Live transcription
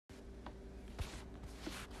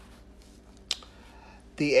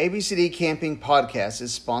The ABCD Camping Podcast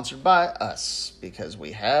is sponsored by us because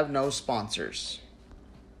we have no sponsors.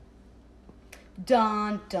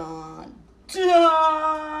 Dun, dun,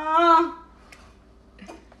 dun.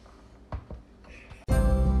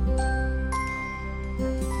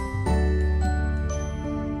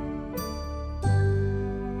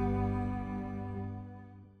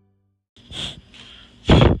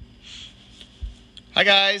 Hi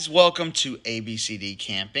guys, welcome to ABCD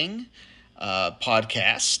Camping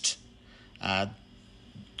Podcast.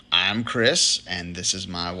 I'm Chris, and this is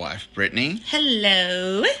my wife, Brittany.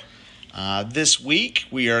 Hello. This week,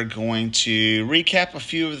 we are going to recap a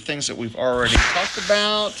few of the things that we've already talked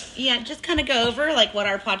about. Yeah, just kind of go over like what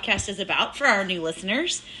our podcast is about for our new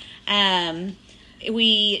listeners.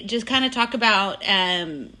 We just kind of talk about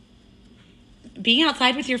being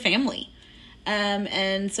outside with your family.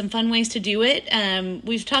 And some fun ways to do it.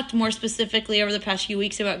 We've talked more specifically over the past few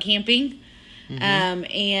weeks about camping,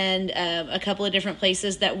 and a couple of different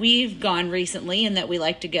places that we've gone recently and that we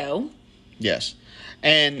like to go. Yes.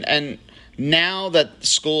 And now that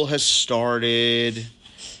school has started,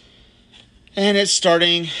 and it's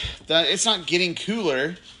not getting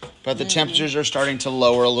cooler, but the temperatures are starting to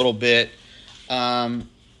lower a little bit.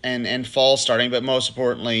 And fall starting, but most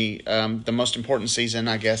importantly, the most important season,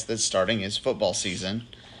 I guess, that's starting is football season.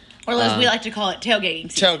 Or as we like to call it,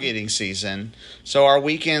 tailgating season. Tailgating season. So our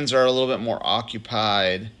weekends are a little bit more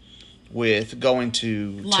occupied with going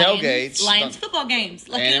to tailgates. Lions football games.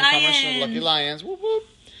 Lucky Lions. Whoop, whoop.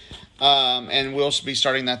 And we'll be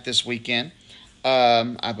starting that this weekend,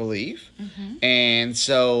 I believe. Mm-hmm. And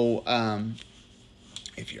so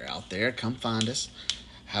if you're out there, come find us.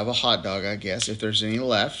 Have a hot dog, I guess, if there's any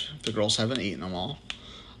left. If the girls haven't eaten them all.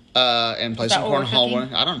 And play some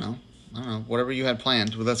cornhole. I don't know. Whatever you had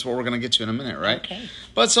planned. Well, that's what we're going to get to in a minute, right? Okay.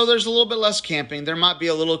 But so there's a little bit less camping. There might be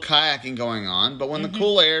a little kayaking going on. But when the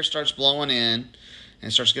cool air starts blowing in and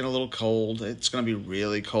it starts getting a little cold, it's going to be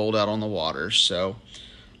really cold out on the water. So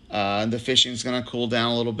the fishing's going to cool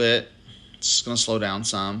down a little bit. It's going to slow down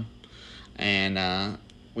some. And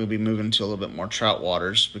we'll be moving to a little bit more trout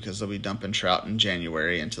waters because they'll be dumping trout in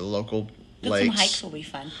January into the local lakes. Some hikes will be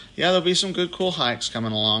fun. Yeah, there'll be some good, cool hikes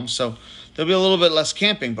coming along. So there'll be a little bit less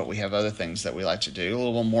camping, but we have other things that we like to do. A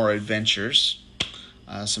little more adventures,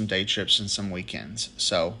 some day trips and some weekends.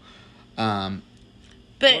 So, what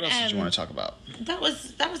else did you want to talk about? That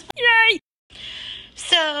was yay!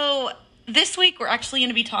 So this week we're actually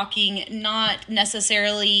going to be talking not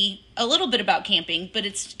necessarily a little bit about camping, but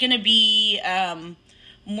it's going to be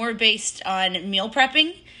more based on meal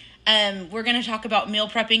prepping. We're going to talk about meal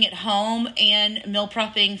prepping at home and meal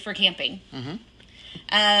prepping for camping. Mm-hmm.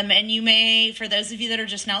 And you may, for those of you that are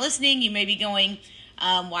just now listening, you may be going,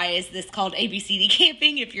 why is this called ABCD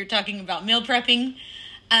Camping if you're talking about meal prepping?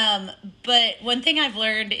 But one thing I've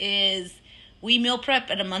learned is we meal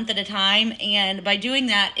prep at a month at a time. And by doing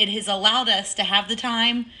that, it has allowed us to have the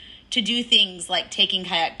time to do things like taking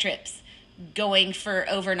kayak trips, going for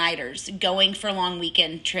overnighters, going for long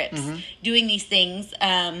weekend trips, doing these things.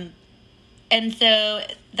 And so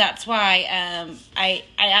that's why I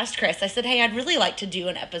asked Chris, I said, hey, I'd really like to do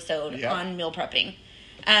an episode on meal prepping.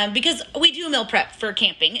 Because we do meal prep for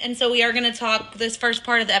camping. And so we are going to talk, this first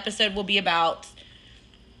part of the episode will be about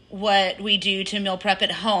what we do to meal prep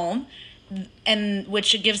at home, and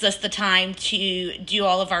which gives us the time to do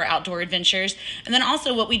all of our outdoor adventures. And then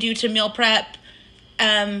also what we do to meal prep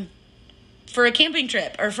for a camping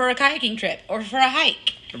trip or for a kayaking trip or for a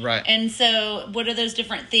hike. Right. And so what are those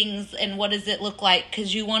different things and what does it look like?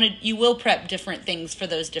 Because you will prep different things for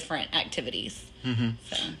those different activities. Mm-hmm.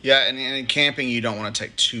 So. Yeah, and in camping you don't want to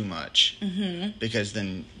take too much because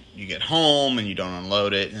then you get home and you don't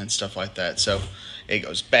unload it and stuff like that. So it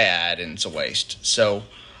goes bad and it's a waste. So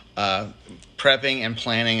prepping and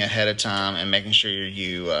planning ahead of time and making sure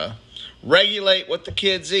you regulate what the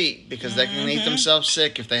kids eat because they can eat themselves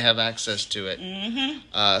sick if they have access to it.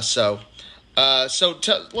 Let's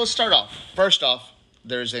start off. First off,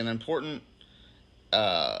 there's an important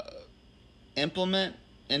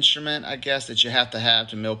instrument, I guess, that you have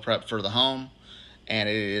to meal prep for the home, and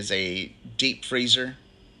it is a deep freezer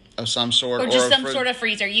of some sort. Or just some sort of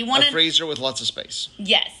freezer. You want a freezer with lots of space.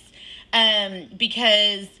 Yes,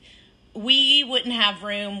 because we wouldn't have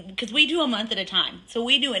room, because we do a month at a time. So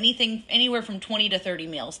we do anywhere from 20 to 30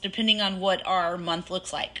 meals, depending on what our month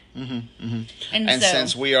looks like. And so,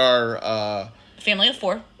 since we are a family of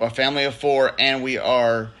four, and we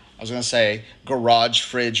are, I was going to say, garage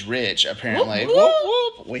fridge rich, apparently. Whoop, whoop.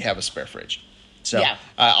 Whoop, whoop. We have a spare fridge. So,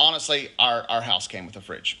 honestly, our house came with a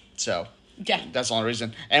fridge. So, that's the only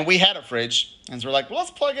reason. And we had a fridge, and so we're like, well,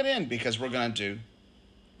 let's plug it in, because we're going to do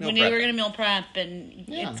we knew we were going to meal prep, and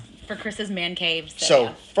it's for Chris's man cave.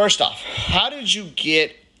 So first off, how did you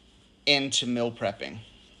get into meal prepping?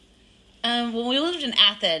 When we lived in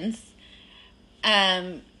Athens,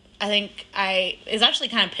 I think it was actually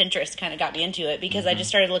kind of Pinterest kind of got me into it, because I just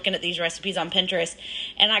started looking at these recipes on Pinterest,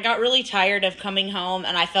 and I got really tired of coming home,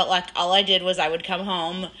 and I felt like all I did was I would come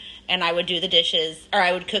home and I would do the dishes, or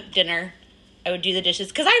I would cook dinner. I would do the dishes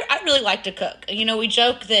because I really like to cook. You know, we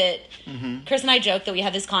joke that Chris and I joke that we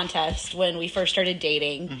had this contest when we first started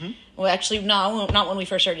dating. Well, actually, no, not when we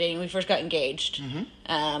first started dating. We first got engaged.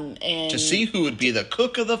 And to see who would be the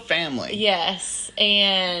cook of the family. Yes,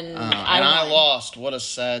 and I lost. What a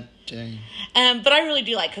sad day. But I really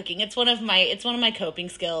do like cooking. It's one of my coping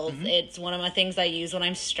skills. It's one of my things I use when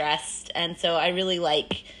I'm stressed, and so I really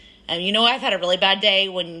like. You know, I've had a really bad day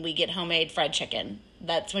when we get homemade fried chicken.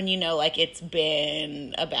 That's when you know, like, it's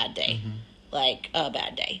been a bad day. Like, a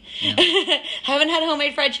bad day. Yeah. Haven't had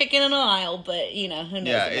homemade fried chicken in a while, but, you know, who knows?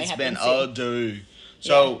 Yeah, it's been a day.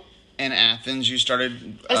 So, in Athens, you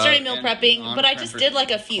started... I started meal prepping, but I just did, like,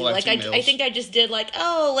 a few. Like, I think I just did, like,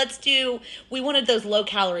 we wanted those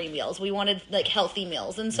low-calorie meals. We wanted, like, healthy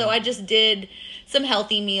meals. And so I just did some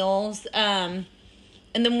healthy meals.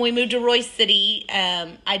 And then when we moved to Royce City,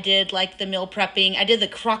 I did like the meal prepping. I did the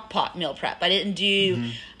crock pot meal prep. I didn't do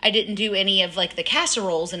any of like the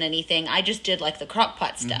casseroles and anything. I just did like the crock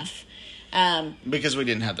pot stuff. Because we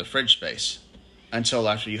didn't have the fridge space until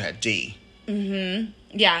after you had D.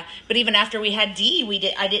 Yeah, but even after we had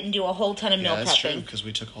D, I didn't do a whole ton of meal prepping. Yeah, that's true, because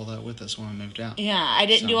we took all that with us when we moved out. Yeah, I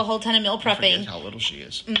didn't do a whole ton of meal prepping. I forget how little she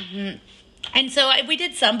is. And so we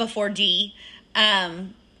did some before D.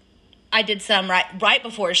 I did some right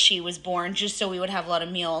before she was born, just so we would have a lot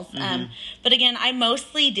of meals. But again, I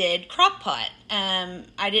mostly did crock pot.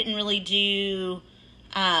 I didn't really do,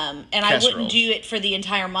 and casseroles. I wouldn't do it for the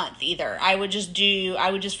entire month either. I would just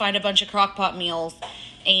find a bunch of crock pot meals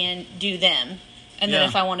and do them. And then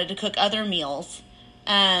if I wanted to cook other meals.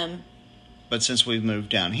 But since we've moved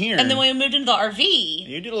down here. And then when we moved into the RV.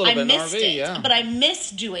 You did a little bit in the RV, yeah. But I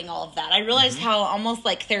missed doing all of that. I realized how almost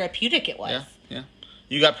like therapeutic it was. Yeah.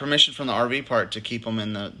 You got permission from the RV park to keep them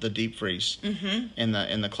in the deep freeze in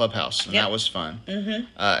the clubhouse, and that was fun.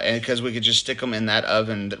 And because we could just stick them in that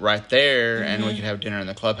oven right there, and we could have dinner in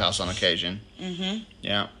the clubhouse on occasion.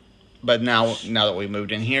 Yeah, but now that we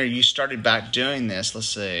moved in here, you started back doing this. Let's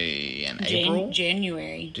say in April,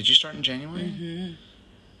 January. Did you start in January?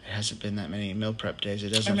 It hasn't been that many meal prep days. It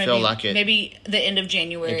doesn't feel like it. Maybe the end of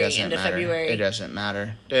January, end of February. It doesn't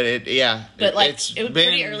matter. But it was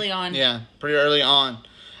pretty early on. Yeah, pretty early on.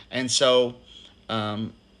 And so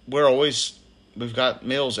we've got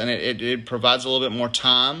meals, and it provides a little bit more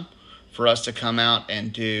time for us to come out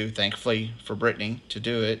and do, thankfully for Brittany to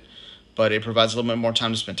do it, but it provides a little bit more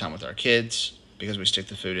time to spend time with our kids because we stick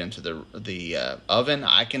the food into the oven.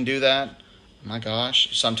 I can do that. My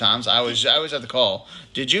gosh, sometimes I always have to call.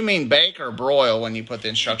 Did you mean bake or broil when you put the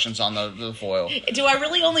instructions on the foil? Do I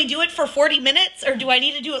really only do it for 40 minutes, or do I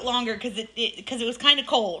need to do it longer because it was kind of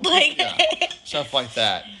cold? Like stuff like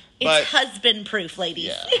that. It's husband proof,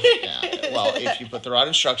 ladies. Yeah. Well, if you put the right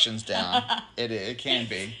instructions down, it can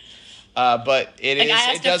be. But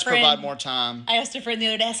it does provide more time. I asked a friend the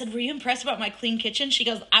other day, I said, were you impressed about my clean kitchen? She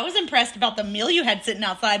goes, I was impressed about the meal you had sitting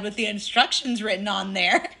outside with the instructions written on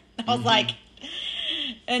there. I was like,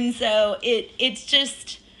 and so it's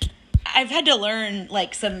just, I've had to learn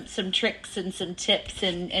like some tricks and some tips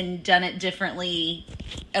and done it differently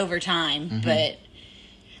over time. But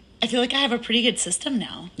I feel like I have a pretty good system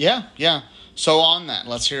now. Yeah. So on that,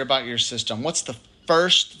 let's hear about your system. What's the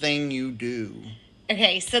first thing you do?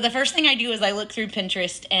 Okay, so the first thing I do is I look through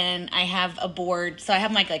Pinterest, and I have a board. So I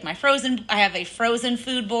have my frozen. I have a frozen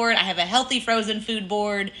food board. I have a healthy frozen food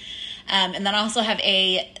board, and then I also have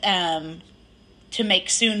a to make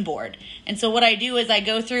soon board. And so what I do is I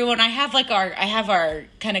go through, and I have our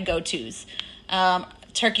kind of go-tos.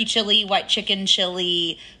 Turkey chili, white chicken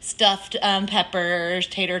chili, stuffed peppers,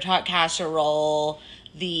 tater tot casserole,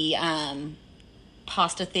 the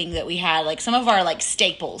pasta thing that we had, like some of our like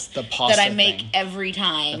staples the pasta that I make thing. Every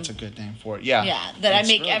time. That's a good name for it. Yeah, that I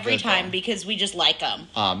make really every time because we just like them.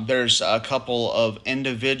 There's a couple of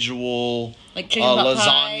individual like chicken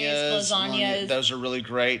lasagnas. Those are really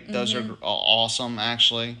great. Those are awesome,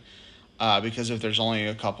 actually. Because if there's only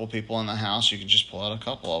a couple people in the house, you can just pull out a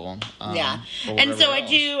couple of them. And so I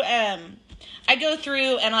do. I go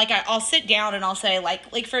through and I'll sit down and I'll say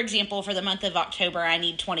like for example, for the month of October, I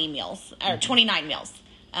need 20 meals or 29 meals.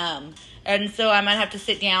 And so I might have to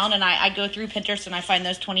sit down and I go through Pinterest and I find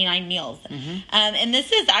those 29 meals. And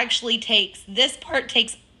this part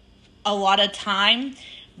takes a lot of time,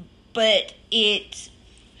 but it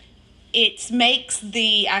it makes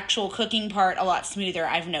the actual cooking part a lot smoother,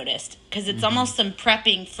 I've noticed, because it's almost some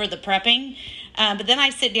prepping for the prepping. But then I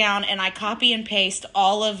sit down and I copy and paste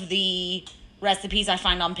all of the recipes I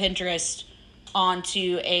find on Pinterest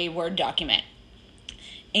onto a Word document.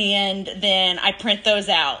 And then I print those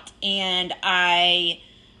out, and I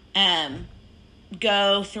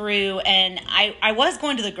go through, and I was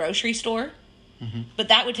going to the grocery store, but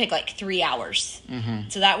that would take like 3 hours.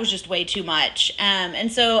 So that was just way too much. And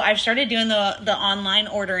so I've started doing the online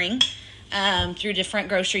ordering through different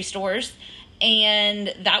grocery stores,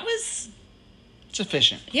 and that was... It's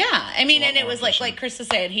efficient. Yeah, I mean, and it was like Chris was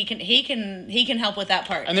saying, he can help with that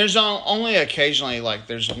part. And there's only occasionally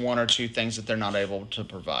there's one or two things that they're not able to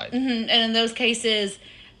provide. And in those cases,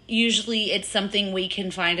 usually it's something we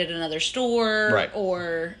can find at another store, right,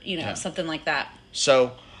 or something like that.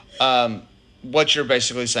 So, what you're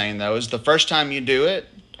basically saying though is the first time you do it,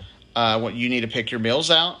 what you need to pick your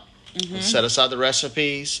meals out, set aside the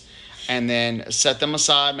recipes. And then set them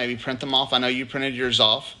aside, maybe print them off. I know you printed yours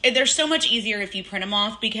off. They're so much easier if you print them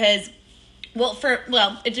off because,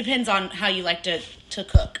 it depends on how you like to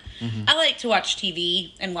cook. I like to watch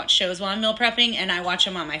TV and watch shows while I'm meal prepping, and I watch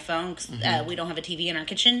them on my phone because we don't have a TV in our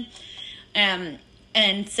kitchen.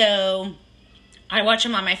 And so I watch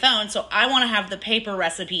them on my phone, so I want to have the paper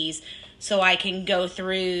recipes so I can go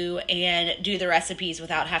through and do the recipes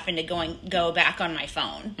without having to go back on my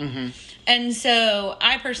phone. And so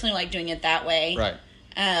I personally like doing it that way. Right.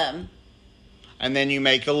 And then you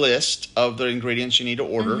make a list of the ingredients you need to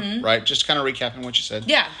order, right? Just kind of recapping what you said.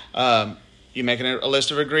 Yeah. You make a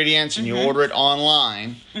list of ingredients and you order it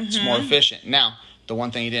online. It's more efficient. Now, the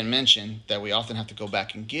one thing you didn't mention that we often have to go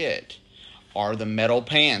back and get are the metal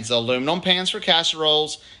pans, the aluminum pans for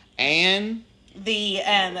casseroles, and... the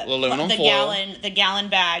aluminum foil. the gallon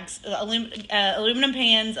bags, aluminum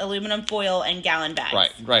pans, aluminum foil, and gallon bags.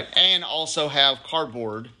 Right. And also have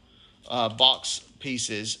cardboard box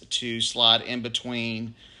pieces to slide in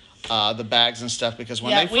between the bags and stuff, because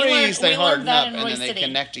when they freeze, they harden up and then they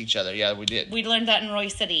connect to each other. Yeah, we did. We learned that in Roy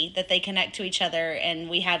City, that they connect to each other, and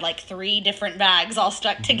we had like 3 different bags all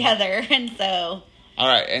stuck together, and so. All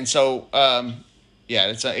right, and so.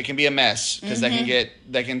 It can be a mess because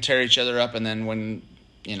they can tear each other up, and then when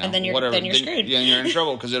and then you're screwed. Yeah, you're in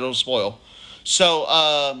trouble because it'll spoil.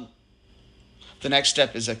 So the next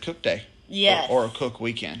step is a cook day, or a cook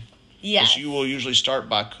weekend. Yes, you will usually start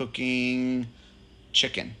by cooking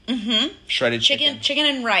chicken, shredded chicken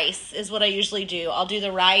and rice is what I usually do. I'll do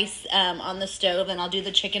the rice on the stove, and I'll do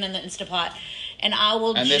the chicken in the Instapot, and I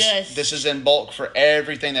will this is in bulk for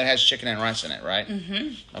everything that has chicken and rice in it, right?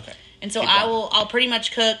 Okay. And so I'll pretty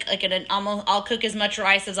much cook I'll cook as much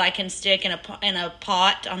rice as I can stick in a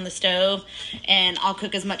pot on the stove, and I'll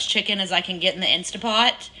cook as much chicken as I can get in the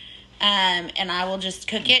Instapot, and I will just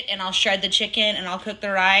cook it, and I'll shred the chicken, and I'll cook the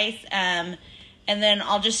rice, and then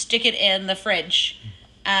I'll just stick it in the fridge,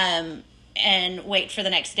 and wait for the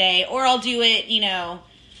next day, or I'll do it,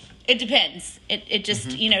 it depends. It just,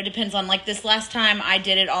 depends on, like this last time I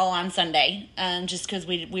did it all on Sunday, just because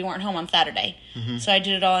we weren't home on Saturday. So I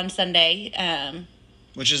did it all on Sunday.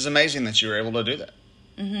 Which is amazing that you were able to do that.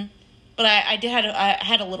 But I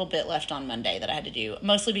had a little bit left on Monday that I had to do,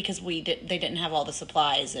 mostly because they didn't have all the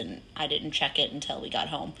supplies, and I didn't check it until we got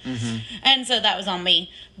home. And so that was on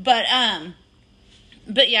me.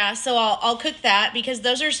 But yeah, so I'll cook that, because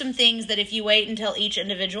those are some things that if you wait until each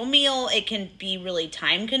individual meal, it can be really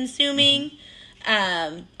time consuming.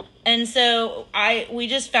 And so we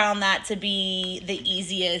just found that to be the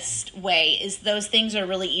easiest way, is those things are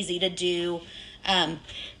really easy to do,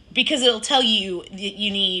 because it'll tell you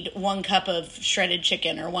you need 1 cup of shredded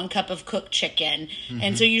chicken or 1 cup of cooked chicken.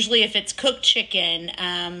 And so usually if it's cooked chicken,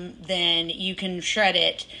 then you can shred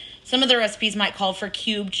it. Some of the recipes might call for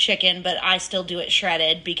cubed chicken, but I still do it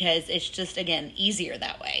shredded because it's just, again, easier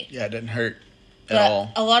that way. Yeah, it doesn't hurt at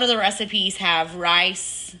all. A lot of the recipes have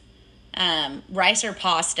rice or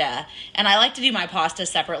pasta, and I like to do my pasta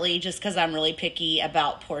separately just because I'm really picky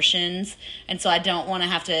about portions, and so I don't want to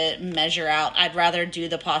have to measure out. I'd rather do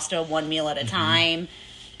the pasta 1 meal at a time,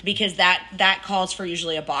 because that calls for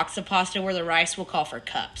usually a box of pasta, where the rice will call for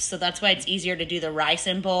cups. So that's why it's easier to do the rice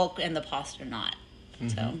in bulk and the pasta not.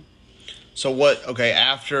 So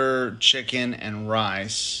after chicken and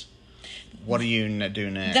rice, what do you do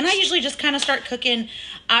next? Then I usually just kind of start cooking.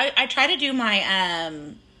 I try to do my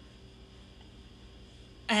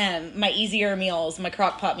my easier meals, my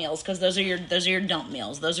crock pot meals, because those are your dump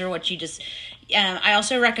meals. Those are what you just. I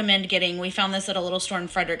also recommend getting. We found this at a little store in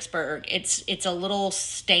Fredericksburg. It's a little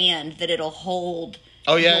stand that it'll hold.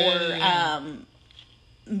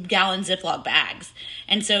 gallon Ziploc bags.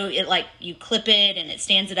 And so it like you clip it and it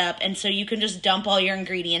stands it up. And so you can just dump all your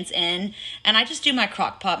ingredients in. And I just do my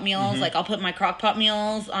crock pot meals. Like I'll put my crock pot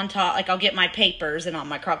meals on top. Like I'll get my papers and all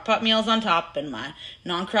my crock pot meals on top and my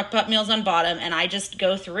non-crock pot meals on bottom. And I just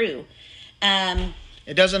go through.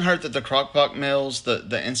 It doesn't hurt that the crock pot meals, the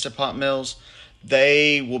Instapot meals,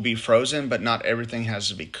 they will be frozen, but not everything has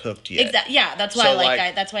to be cooked yet. Exactly. Yeah, that's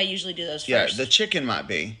why that's why I usually do those first. Yeah, the chicken might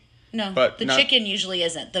be. No, but the chicken usually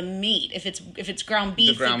isn't. The meat, if it's ground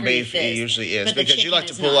beef, the ground beef it usually is, because you like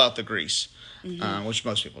to pull out the grease, which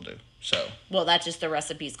most people do. So well, that's just the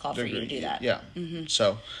recipes call for you to do that. Yeah.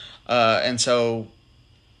 So, so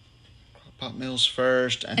pot meals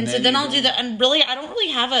first, and so then I'll do that. And really, I don't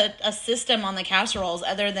really have a system on the casseroles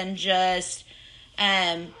other than just,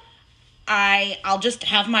 I'll just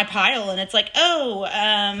have my pile, and it's like,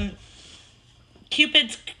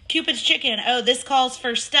 Cupid's chicken. Oh, this calls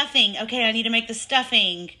for stuffing. Okay, I need to make the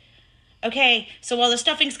stuffing. Okay, so while the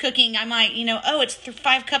stuffing's cooking, I might, it's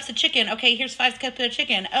 5 cups of chicken. Okay, here's 5 cups of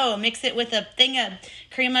chicken. Oh, mix it with a thing of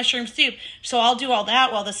cream mushroom soup. So I'll do all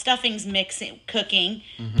that while the stuffing's cooking,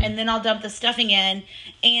 and then I'll dump the stuffing in.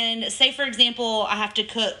 And say, for example, I have to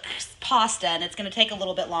cook pasta, and it's going to take a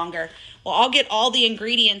little bit longer. Well, I'll get all the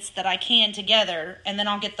ingredients that I can together, and then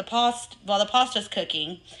I'll get the pasta while the pasta's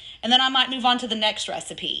cooking, and then I might move on to the next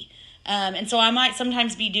recipe. And so I might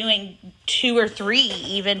sometimes be doing 2 or 3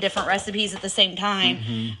 even different recipes at the same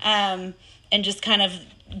time, and just kind of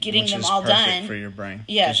getting them all done. Which is perfect for your brain.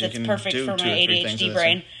 Yes, it's perfect for my ADHD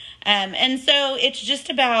brain. And so it's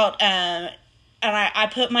just about, and I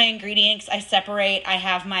put my ingredients, I separate, I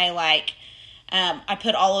have my, I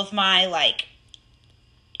put all of my,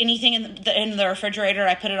 anything in the refrigerator,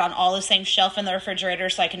 I put it on all the same shelf in the refrigerator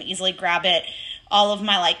so I can easily grab it. All of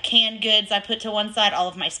my canned goods I put to one side. All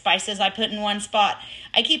of my spices I put in one spot.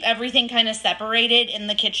 I keep everything kind of separated in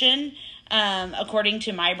the kitchen according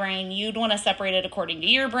to my brain. You'd want to separate it according to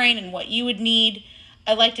your brain and what you would need.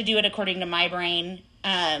 I like to do it according to my brain.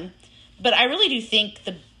 But I really do think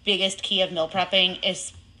the biggest key of meal prepping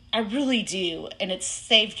is, I really do, and it's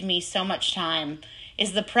saved me so much time,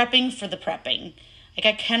 is the prepping for the prepping.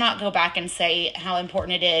 I cannot go back and say how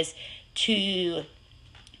important it is to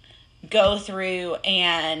go through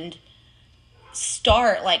and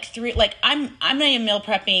start I'm gonna be meal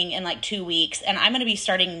prepping in 2 weeks, and I'm gonna be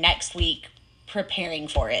starting next week preparing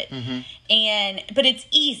for it. But it's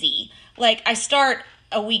easy. I start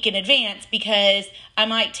a week in advance because I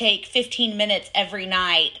might take 15 minutes every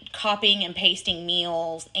night copying and pasting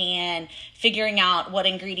meals and figuring out what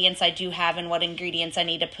ingredients I do have and what ingredients I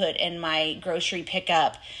need to put in my grocery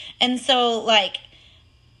pickup. And so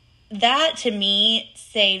that to me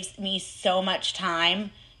saves me so much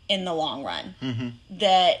time in the long run,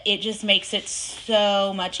 that it just makes it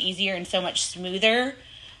so much easier and so much smoother.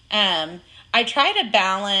 I try to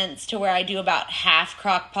balance to where I do about half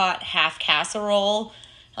crock pot, half casserole,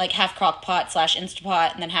 half crock pot /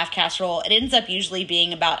 Instapot, and then half casserole. It ends up usually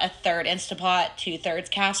being about 1/3 Instapot, 2/3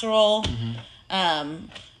 casserole.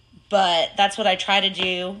 But that's what I try to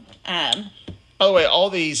do. By the way, all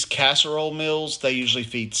these casserole meals, they usually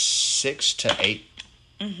feed 6 to 8.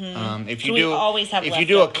 If you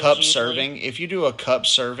do a cup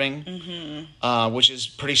serving, which is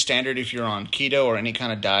pretty standard if you're on keto or any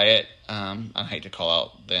kind of diet, I hate to call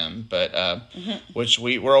out them, but which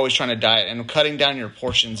we're always trying to diet, and cutting down your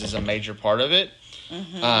portions is a major part of it.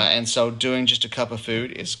 And so doing just a cup of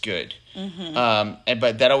food is good.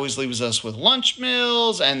 But that always leaves us with lunch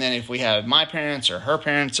meals, and then if we have my parents or her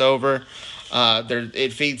parents over,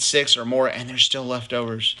 it feeds 6 or more, and there's still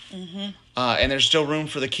leftovers. And there's still room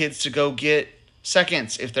for the kids to go get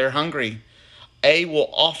seconds if they're hungry. A will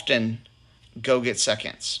often go get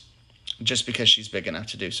seconds just because she's big enough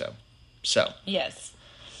to do so. Yes.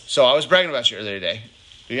 So I was bragging about you earlier today.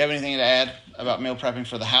 Do you have anything to add about meal prepping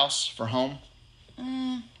for the house, for home?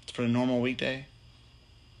 For a normal weekday?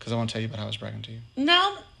 Because I want to tell you about how I was bragging to you.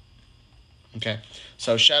 No. Okay.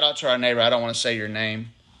 So shout out to our neighbor. I don't want to say your name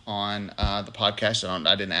on the podcast.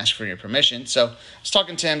 I didn't ask for your permission. So I was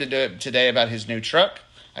talking to him to do it today about his new truck.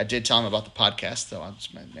 I did tell him about the podcast, though. I was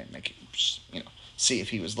make see if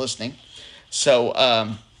he was listening. So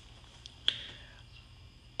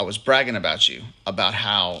I was bragging about you, about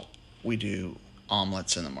how we do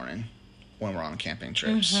omelets in the morning when we're on camping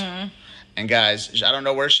trips. And guys, I don't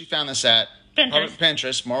know where she found this at.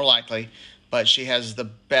 Pinterest, more likely. But she has the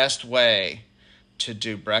best way to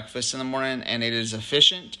do breakfast in the morning, and it is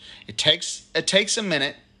efficient. It takes a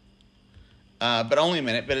minute, but only a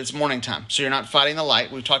minute, but it's morning time. So you're not fighting the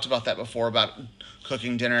light. We've talked about that before, about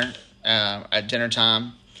cooking dinner at dinner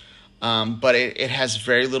time. but it has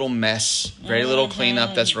very little mess, very little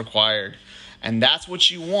cleanup that's required. And that's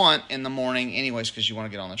what you want in the morning anyways, because you want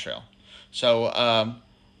to get on the trail. So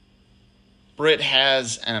Britt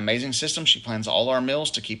has an amazing system. She plans all our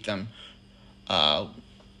meals to keep them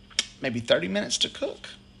maybe 30 minutes to cook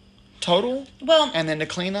total. Well, and then to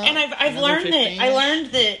clean up. And I've learned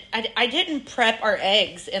that I didn't prep our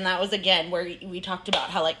eggs, and that was again where we talked about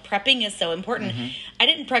how like prepping is so important. I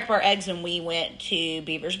didn't prep our eggs when we went to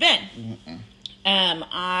Beaver's Bend.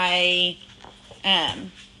 I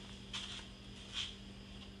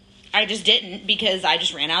just didn't, because I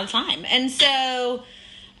just ran out of time, and so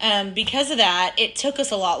because of that, it took us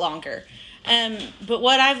a lot longer. But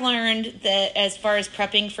what I've learned that as far as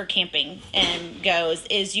prepping for camping goes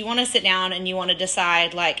is you want to sit down and you want to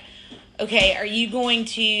decide, like, okay, what are you going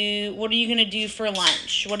to do for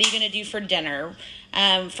lunch? What are you going to do for dinner?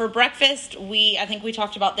 For breakfast, I think we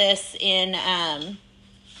talked about this in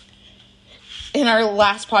our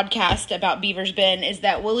last podcast about Beaver's Bend, is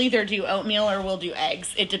that we'll either do oatmeal or we'll do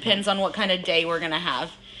eggs. It depends on what kind of day we're going to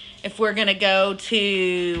have. If we're going to go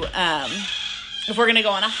to, if we're going to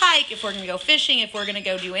go on a hike, if we're going to go fishing, if we're going to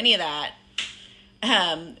go do any of that,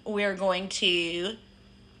 we're going to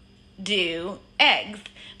do eggs.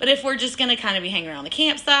 But if we're just going to kind of be hanging around the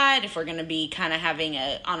campsite, if we're going to be kind of having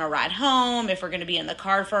on a ride home, if we're going to be in the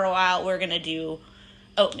car for a while, we're going to do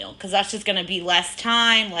oatmeal, because that's just going to be less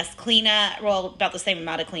time, less cleanup, well, about the same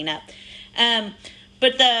amount of cleanup.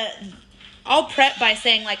 But I'll prep by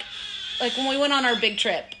saying, like when we went on our big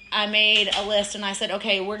trip, I made a list and I said,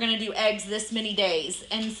 okay, we're going to do eggs this many days.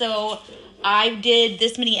 And so I did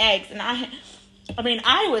this many eggs, and I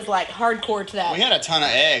was like hardcore to that. We had a ton of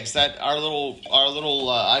eggs. That our little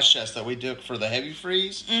ice chest that we took for the heavy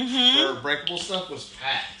freeze for breakable stuff was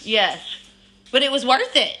packed. Yes, but it was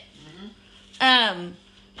worth it.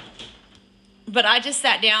 But I just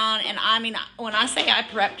sat down, and when I say I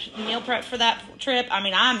meal prepped for that trip, I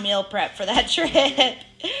meal prepped for that trip.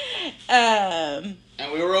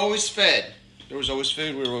 And we were always fed. There was always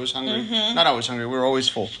food. We were always hungry. Not always hungry. We were always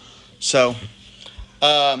full. So, get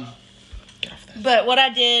off that. But what I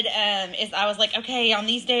did is I was like, okay, on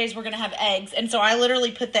these days we're going to have eggs. And so I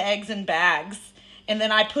literally put the eggs in bags, and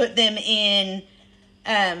then I put them in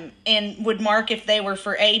and would mark if they were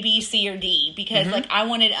for A, B, C, or D, because like I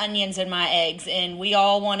wanted onions in my eggs, and we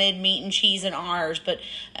all wanted meat and cheese in ours, but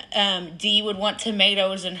D would want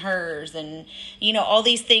tomatoes in hers, and all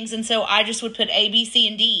these things. And so I just would put A, B, C,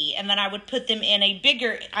 and D, and then I would put them in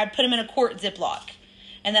I'd put them in a quart Ziploc,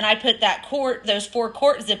 and then I put those 4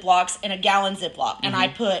 quart Ziplocs in a gallon Ziploc, and I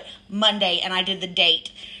put Monday, and I did the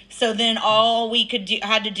date. So then all we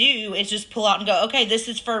had to do is just pull out and go, okay, this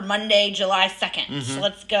is for Monday, July 2nd. So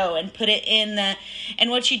let's go and put it in and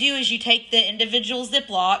what you do is you take the individual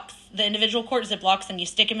Ziplocs, the individual quart Ziplocs, and you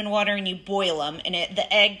stick them in water and you boil them, and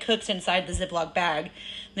the egg cooks inside the Ziploc bag.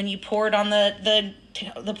 Then you pour it on the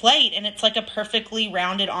plate, and it's like a perfectly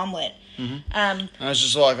rounded omelet. I was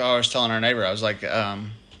just like, I was telling our neighbor, I was like,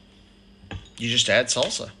 you just add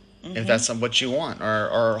salsa if that's what you want,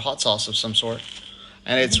 or hot sauce of some sort.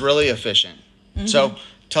 And it's really efficient. So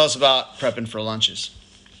tell us about prepping for lunches.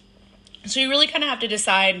 So you really kind of have to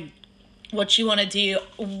decide what you want to do.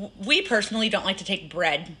 We personally don't like to take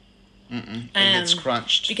bread. It gets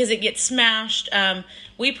crunched. Because it gets smashed.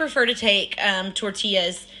 We prefer to take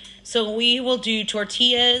tortillas. So we will do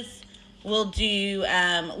tortillas. We'll do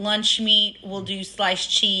lunch meat. We'll do sliced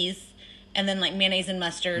cheese. And then like mayonnaise and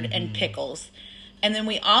mustard and pickles. And then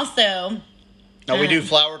we also... No, we do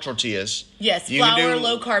flour tortillas. Yes, flour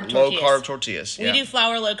low-carb tortillas. Low-carb tortillas, We do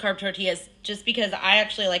flour low-carb tortillas just because I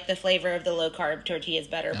actually like the flavor of the low-carb tortillas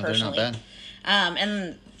better, personally. They're not bad.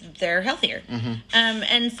 And they're healthier.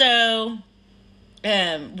 And so,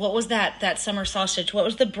 what was that summer sausage? What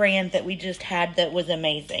was the brand that we just had that was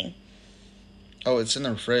amazing? Oh, it's in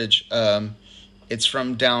the fridge. It's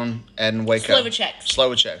from down in Waco.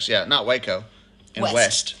 Slovacek's, yeah. Not Waco. In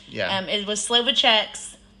West. Yeah. It was Slovacek's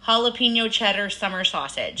jalapeno cheddar summer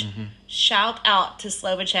sausage. Shout out to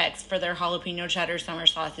Slovacek's for their jalapeno cheddar summer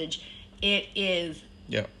sausage. It is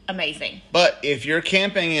amazing. But if you're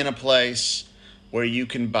camping in a place where you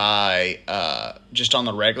can buy just on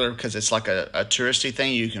the regular, because it's like a touristy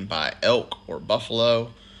thing, you can buy elk or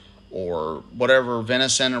buffalo or whatever,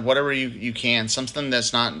 venison or whatever you can, something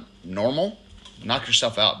that's not normal, knock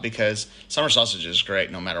yourself out, because summer sausage is great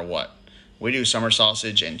no matter what. We do summer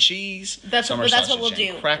sausage and cheese. That's what we'll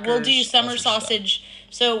do. Crackers, we'll do summer sausage.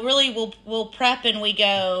 So really, we'll prep and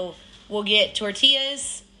we'll get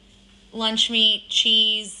tortillas, lunch meat,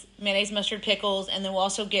 cheese, mayonnaise, mustard, pickles, and then we'll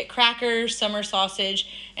also get crackers, summer sausage,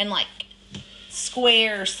 and like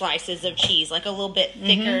square slices of cheese, like a little bit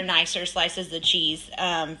thicker, nicer slices of cheese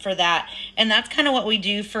for that. And that's kind of what we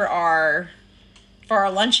do for our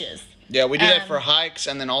lunches. Yeah, we do that for hikes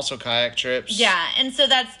and then also kayak trips. Yeah, and so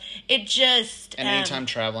it just... And anytime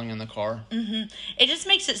traveling in the car. It just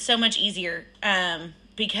makes it so much easier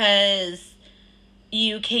because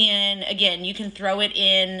you can throw it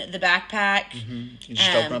in the backpack. You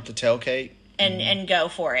just open up the tailgate. And go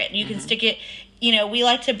for it. You can stick it... we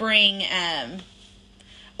like to bring... and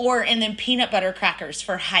then peanut butter crackers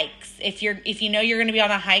for hikes. If you know you're going to be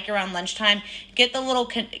on a hike around lunchtime, get the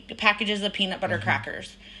little packages of peanut butter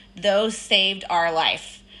crackers. Those saved our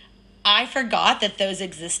life. I forgot that those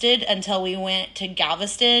existed until we went to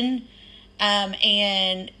Galveston,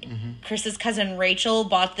 and Chris's cousin Rachel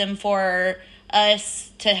bought them for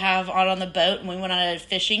us to have on the boat, and we went on a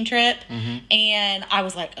fishing trip, and I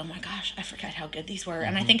was like, oh my gosh, I forgot how good these were,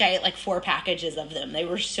 and I think I ate like 4 packages of them. They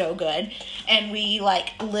were so good, and we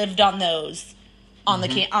like lived on those on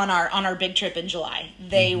on our big trip in July.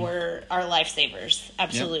 They were our lifesavers.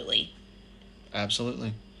 Absolutely. Yep.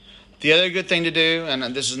 Absolutely. The other good thing to do, and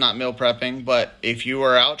this is not meal prepping, but if you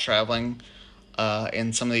are out traveling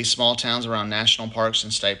in some of these small towns around national parks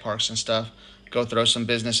and state parks and stuff, go throw some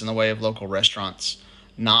business in the way of local restaurants.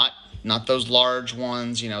 Not those large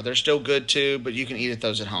ones, they're still good too, but you can eat at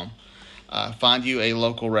those at home. Find you a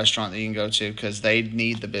local restaurant that you can go to because they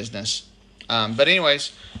need the business. But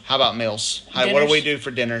anyways, how about meals? What do we do for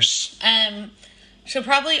dinners? So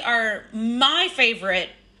probably my favorite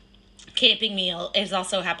camping meal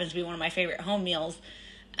also happens to be one of my favorite home meals.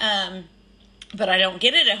 But I don't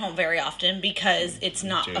get it at home very often because it's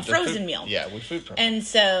not a frozen meal. Yeah, we food prep. And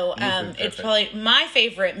so it's probably my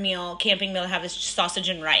favorite camping meal to have is sausage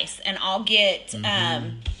and rice. And I'll get,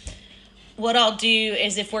 what I'll do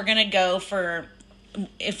is if we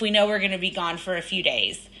know we're going to be gone for a few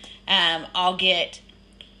days, I'll get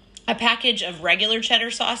a package of regular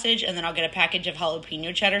cheddar sausage, and then I'll get a package of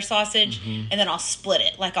jalapeno cheddar sausage, and then I'll split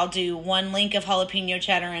it. Like I'll do 1 link of jalapeno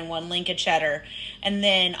cheddar and 1 link of cheddar, and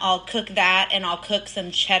then I'll cook that, and I'll cook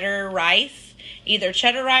some cheddar rice, either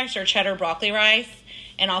cheddar rice or cheddar broccoli rice,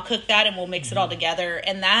 and I'll cook that, and we'll mix it all together,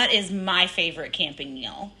 and that is my favorite camping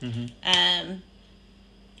meal.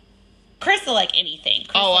 Chris will like anything.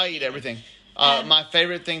 I eat everything. My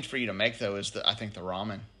favorite thing for you to make, though, is I think the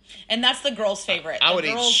ramen. And that's the girls' favorite. I would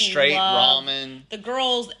eat straight ramen. The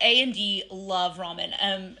girls, A and D, love ramen.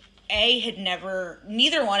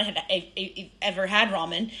 Neither one had ever had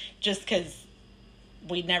ramen, just because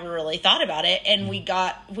we'd never really thought about it. And we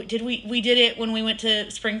did it when we went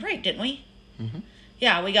to spring break, didn't we?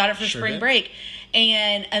 Yeah, we got it for spring break.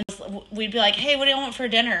 And we'd be like, hey, what do you want for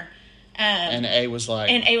dinner? And A was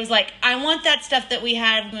like, I want that stuff that we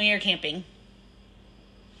had when we were camping.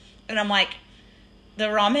 And I'm like, the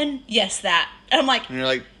ramen? Yes, that. And I'm like... And you're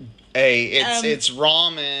like, hey, it's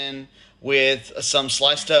ramen with some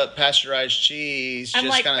sliced up pasteurized cheese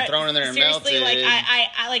just kind of thrown in there and melted. Seriously,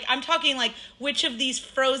 I'm talking like, which of these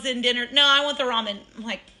frozen dinner... No, I want the ramen. I'm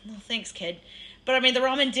like, well, thanks, kid. But I mean, the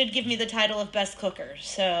ramen did give me the title of best cooker,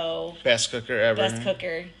 so... Best cooker ever. Best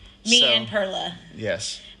cooker. And Perla.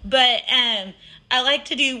 Yes. But we like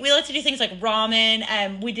to do things like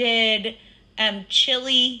ramen. We did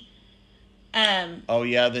chili... oh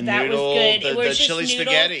yeah, the noodle, the chili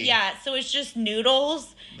spaghetti. Yeah, so it's just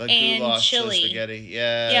noodles and chili spaghetti.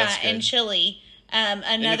 Yeah, and chili. Another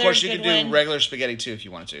and of course, you could do one. Regular spaghetti too if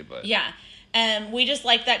you wanted to. But yeah, we just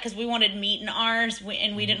like that because we wanted meat in ours,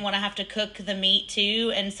 and we didn't want to have to cook the meat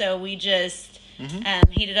too, and so we just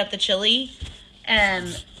heated up the chili.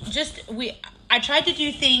 I tried to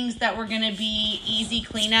do things that were going to be easy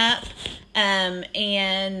cleanup.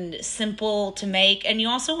 And simple to make. And you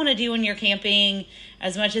also want to do when you're camping,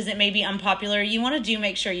 as much as it may be unpopular, you want to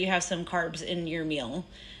make sure you have some carbs in your meal.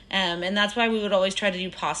 And that's why we would always try to do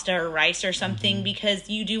pasta or rice or something, because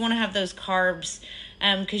you do want to have those carbs,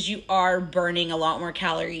 because you are burning a lot more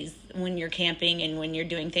calories when you're camping and when you're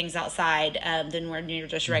doing things outside than when you're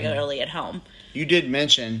just regularly at home. You did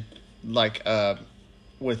mention,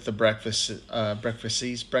 with the breakfasts.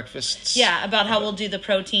 Yeah, about how we'll do the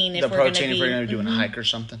protein if we're going to be doing a hike or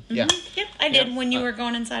something. Yeah. Yep, I did when you were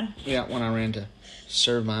going inside. Yeah, when I ran to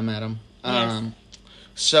serve my madam. Yes.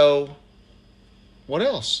 So, what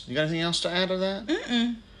else? You got anything else to add to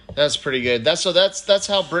that? That's pretty good. That's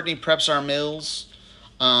how Brittany preps our meals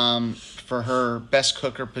for her best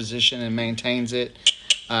cooker position and maintains it.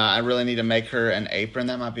 I really need to make her an apron.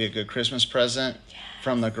 That might be a good Christmas present.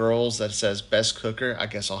 From the girls that says best cooker. I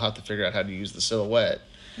guess I'll have to figure out how to use the silhouette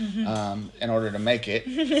in order to make it.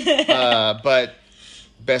 But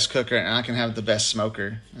best cooker, and I can have the best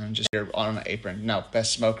smoker. And just here on an apron. No,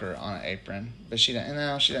 best smoker on an apron. But she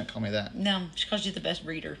didn't call me that. No, she calls you the best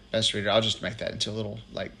reader. Best reader. I'll just make that into a little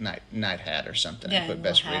like night hat or something. Yeah, And put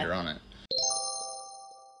best hat. reader on it.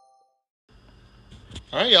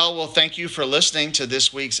 All right, y'all. Well, thank you for listening to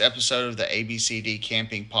this week's episode of the ABCD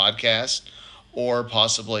Camping Podcast, or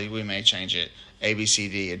possibly we may change it,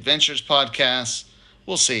 ABCD Adventures Podcast.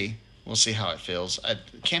 We'll see. We'll see how it feels.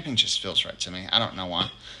 Camping just feels right to me. I don't know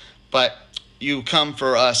why. But you come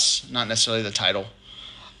for us, not necessarily the title.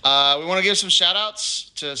 We want to give some shout-outs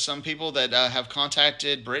to some people that have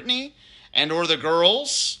contacted Brittany and or the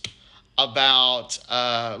girls about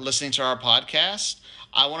listening to our podcast.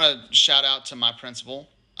 I want to shout out to my principal,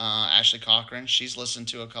 Ashley Cochran. She's listened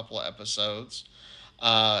to a couple of episodes.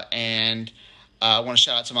 And I want to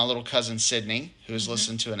shout out to my little cousin, Sydney, who's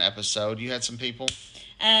listened to an episode. You had some people?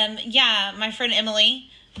 Yeah, my friend Emily,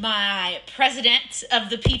 my president of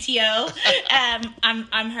the PTO.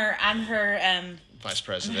 I'm her Vice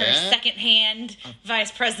President. her second-hand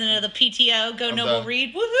vice president of the PTO. Go Noble the-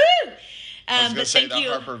 Reed. Woohoo! I was going to say thank the you.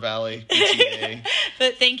 Harper Valley PTA.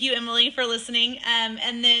 But thank you, Emily, for listening.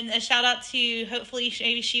 And then a shout out to, hopefully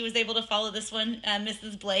maybe she was able to follow this one,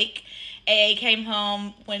 Mrs. Blake. AA came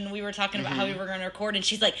home when we were talking about how we were going to record, and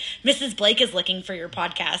she's like, Mrs. Blake is looking for your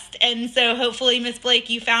podcast. And so hopefully, Miss Blake,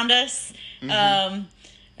 you found us. And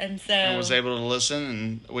was able to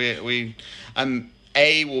listen, and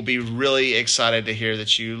A will be really excited to hear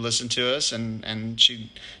that you listen to us, and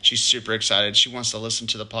she's super excited. She wants to listen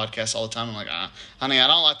to the podcast all the time. I'm like, honey, I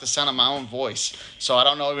don't like the sound of my own voice, so I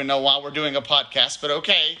don't even know why we're doing a podcast, but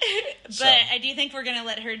okay. But I do think we're going to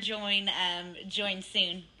let her join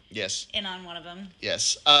soon. Yes. In on one of them.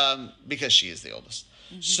 Yes, because she is the oldest.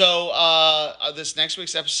 So this next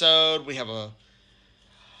week's episode, we have a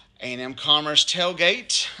A&M Commerce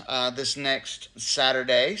tailgate this next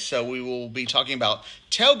Saturday. So we will be talking about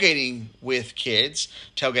tailgating with kids.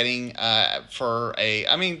 Tailgating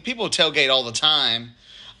people tailgate all the time,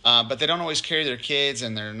 but they don't always carry their kids,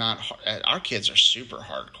 and they're not. Our kids are super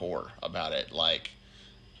hardcore about it. Like,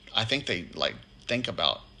 I think they think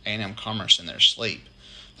about A&M Commerce in their sleep.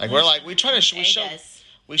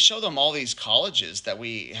 We show them all these colleges that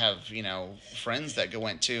we have, friends that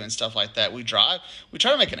went to and stuff like that. We try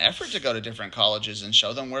to make an effort to go to different colleges and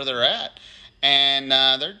show them where they're at. And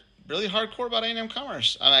they're really hardcore about A&M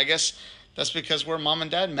Commerce. I guess that's because where mom and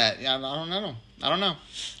dad met. Yeah, I don't know.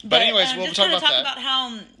 But anyways, we'll talk about that. About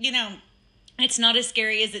how, it's not as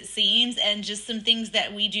scary as it seems, and just some things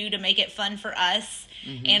that we do to make it fun for us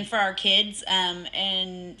and for our kids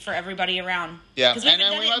and for everybody around. Yeah, and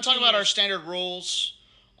then we might talk about our standard rules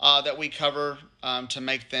that we cover to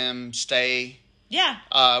make them stay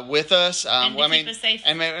with us. And keep us safe.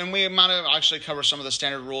 And we might have actually covered some of the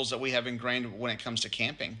standard rules that we have ingrained when it comes to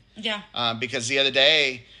camping. Yeah. Because the other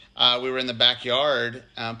day we were in the backyard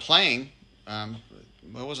playing. It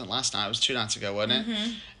wasn't last night. It was 2 nights ago, wasn't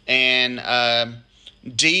it? And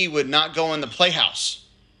Dee would not go in the playhouse.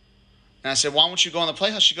 And I said, why won't you go in the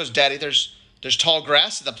playhouse? She goes, Daddy, there's tall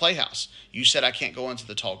grass at the playhouse. You said I can't go into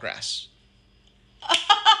the tall grass.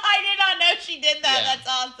 I did not know she did that. Yeah. That's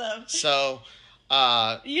awesome. So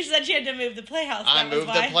you said you had to move the playhouse. I moved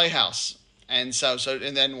the playhouse. And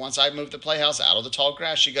and then once I moved the playhouse out of the tall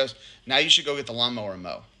grass, she goes, now you should go get the lawnmower and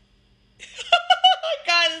mow.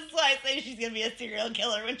 God, this is why I say she's going to be a serial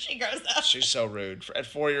killer when she grows up. She's so rude. At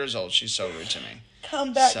 4 years old, she's so rude to me.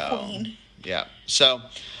 Come back, queen. Yeah. So,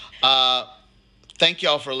 thank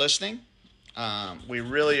y'all for listening. We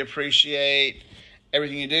really appreciate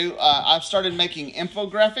everything you do. I've started making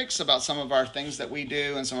infographics about some of our things that we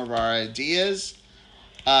do and some of our ideas.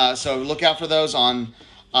 So look out for those on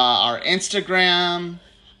our Instagram,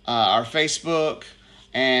 our Facebook,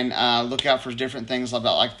 and look out for different things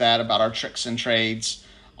about our tricks and trades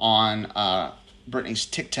on Brittany's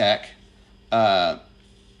TikTok,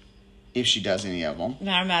 if she does any of them.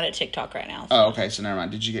 No, I'm out at TikTok right now. So. Oh, okay, so never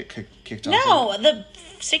mind. Did you get kicked off? No, the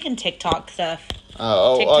sticking TikTok stuff.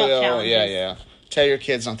 Yeah. Tell your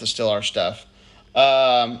kids not to steal our stuff.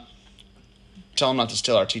 Tell them not to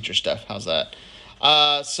steal our teacher stuff. How's that?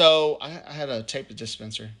 So I had a tape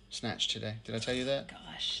dispenser snatched today. Did I tell you that?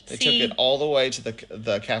 Gosh. They took it all the way to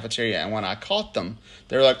the cafeteria, and when I caught them,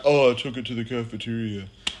 they were like, "Oh, I took it to the cafeteria."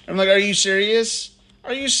 I'm like, "Are you serious?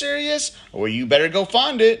 Are you serious? Well, you better go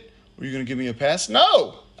find it. Are you going to give me a pass?"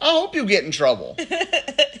 No. I hope you get in trouble.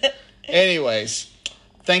 Anyways,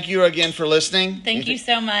 thank you again for listening. Thank you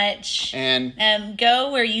so much. And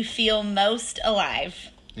go where you feel most alive.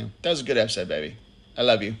 Yeah, that was a good episode, baby. I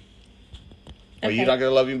love you. Well, Okay. you not going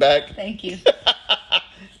to love me back? Thank you.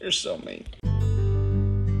 You're so mean.